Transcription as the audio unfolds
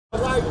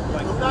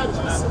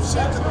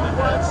shit to be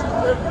watched and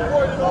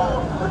reported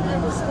on or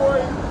give a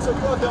story to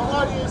fucking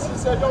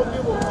audiences that don't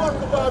give a fuck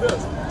about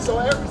us. So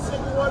every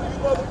single one of you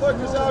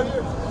motherfuckers out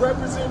here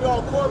representing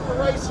y'all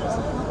corporations,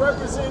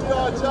 representing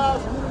y'all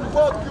jobs,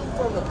 fuck you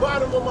from the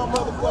bottom of my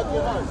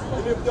motherfucking heart.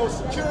 And if your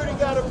security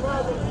got a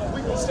problem,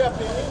 we can step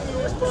in any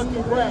of this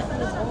fucking rap.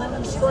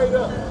 Straight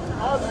up.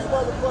 All these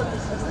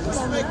motherfuckers is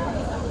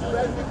despicable.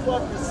 Make me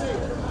fucking sick.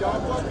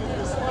 Y'all fucking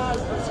despise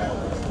us.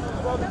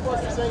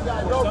 Motherfuckers ain't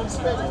got no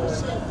respect for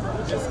shit.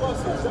 Just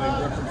fucking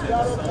job.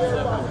 Y'all don't care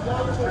about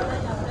government.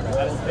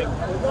 I don't think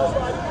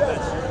nobody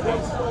does.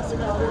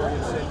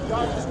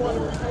 Y'all just want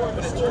to report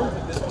the story.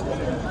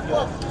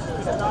 Fuck you.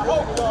 And I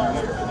hope y'all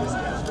hear this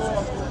bitch go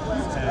off the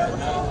plane.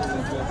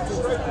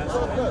 Straight the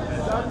fuck up.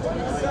 Y'all do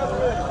this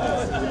settlement.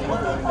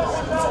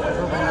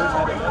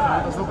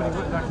 I was hoping he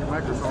wouldn't knock your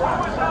microphone out.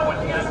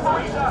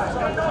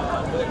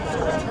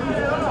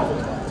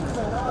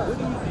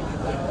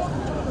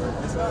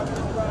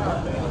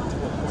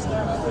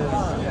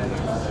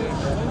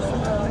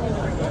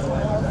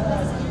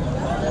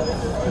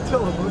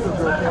 Telemundo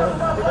broke out.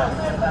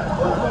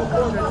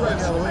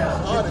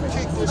 I ought to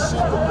kick this shit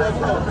the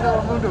fuck up.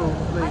 Telemundo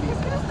lady,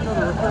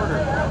 another reporter.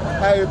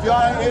 Hey, if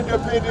y'all ain't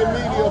independent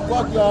media,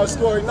 fuck y'all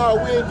story. No,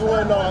 we ain't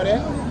doing all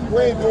that. We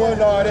ain't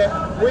doing all that.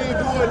 We ain't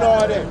doing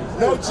all that.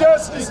 No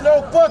justice,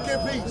 no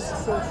fucking peace.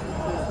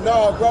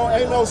 No, bro,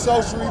 ain't no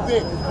social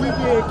event. We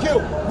being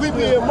killed. We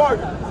being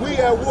murdered. We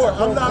at war.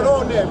 I'm not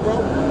on that,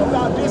 bro.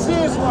 This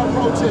is my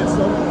protest,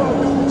 so you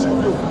gonna do what you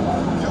do.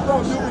 You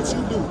gonna do what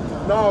you do.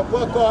 No,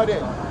 fuck all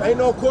that. Ain't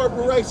no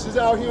corporations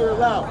out here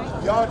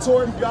allowed. Y'all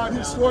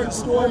distorting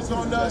stories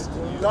on us.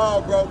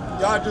 No, bro.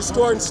 Y'all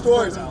distorting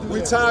stories.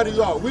 We tired of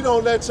y'all. We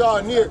don't let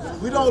y'all near.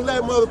 We don't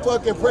let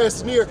motherfucking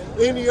press near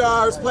any of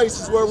our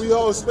places where we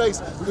hold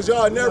space because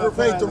y'all never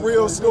paint the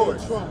real story.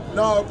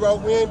 No, bro.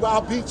 We ain't.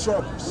 I beat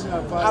Trumpers.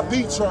 I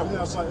beat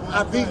Trumpers.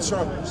 I beat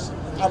Trumpers.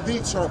 I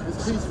beat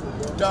Trumpers.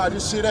 Nah,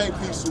 this shit ain't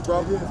peaceful,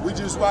 bro. We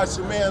just watched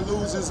a man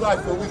lose his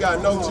life and we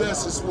got no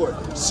justice for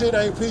it. Shit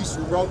ain't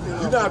peaceful, bro.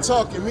 You're not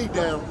talking me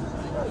down,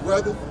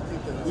 brother.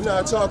 You're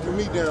not talking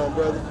me down,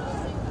 brother.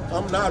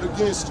 I'm not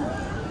against you.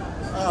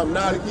 I'm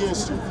not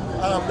against you.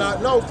 I'm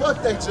not. No,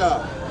 fuck that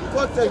job.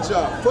 Fuck that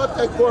job. Fuck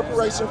that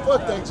corporation.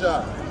 Fuck that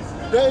job.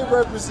 They ain't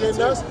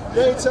representing us.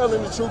 They ain't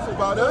telling the truth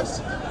about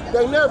us.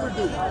 They never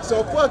do.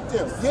 So fuck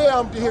them. Yeah,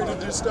 I'm here to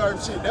disturb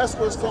shit. That's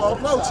what's called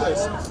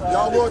protesting.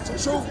 Y'all want the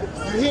truth?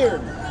 You hear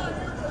me?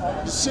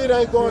 The shit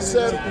ain't gonna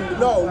settle.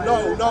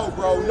 No,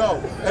 bro,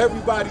 no.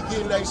 Everybody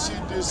getting that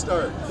shit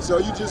disturbed. So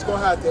you just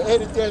gonna have to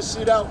edit that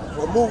shit out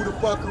or move the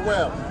fuck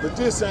around. But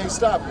this ain't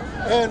stopping.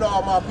 And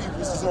all my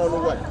peoples is on the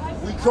way.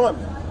 We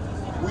coming.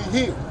 We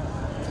here.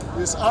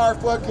 It's our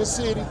fucking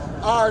city,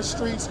 our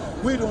streets.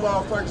 We the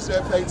motherfuckers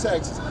that pay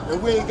taxes.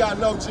 And we ain't got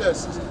no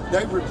justice.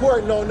 They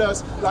reporting on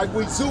us like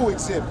we zoo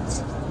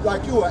exhibits.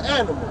 Like you an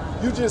animal.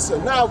 You just a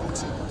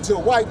novelty to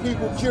white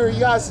people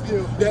curiosity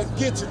that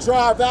get to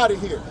drive out of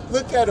here.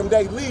 Look at them,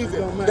 they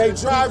leaving. They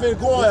driving,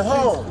 going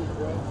home.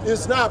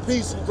 It's not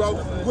peaceful, bro.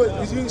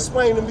 You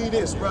explain to me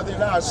this, brother,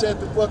 and I'll shut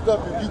the fuck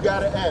up if you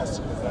got an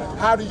answer.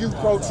 How do you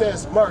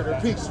protest murder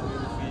peacefully?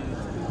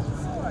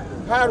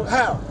 How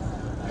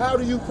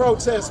do you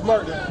protest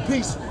murder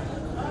peacefully?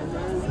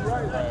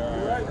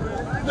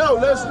 No,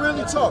 let's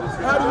really talk.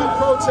 How do you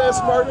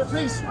protest murder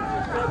peacefully?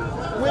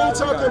 We ain't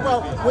talking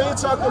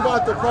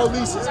about the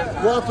police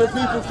walking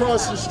people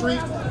across the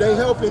street. They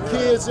helping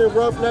kids in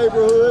rough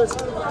neighborhoods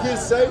get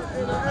safe.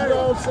 You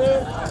know what I'm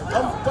saying?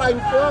 I'm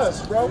fighting for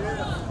us, bro.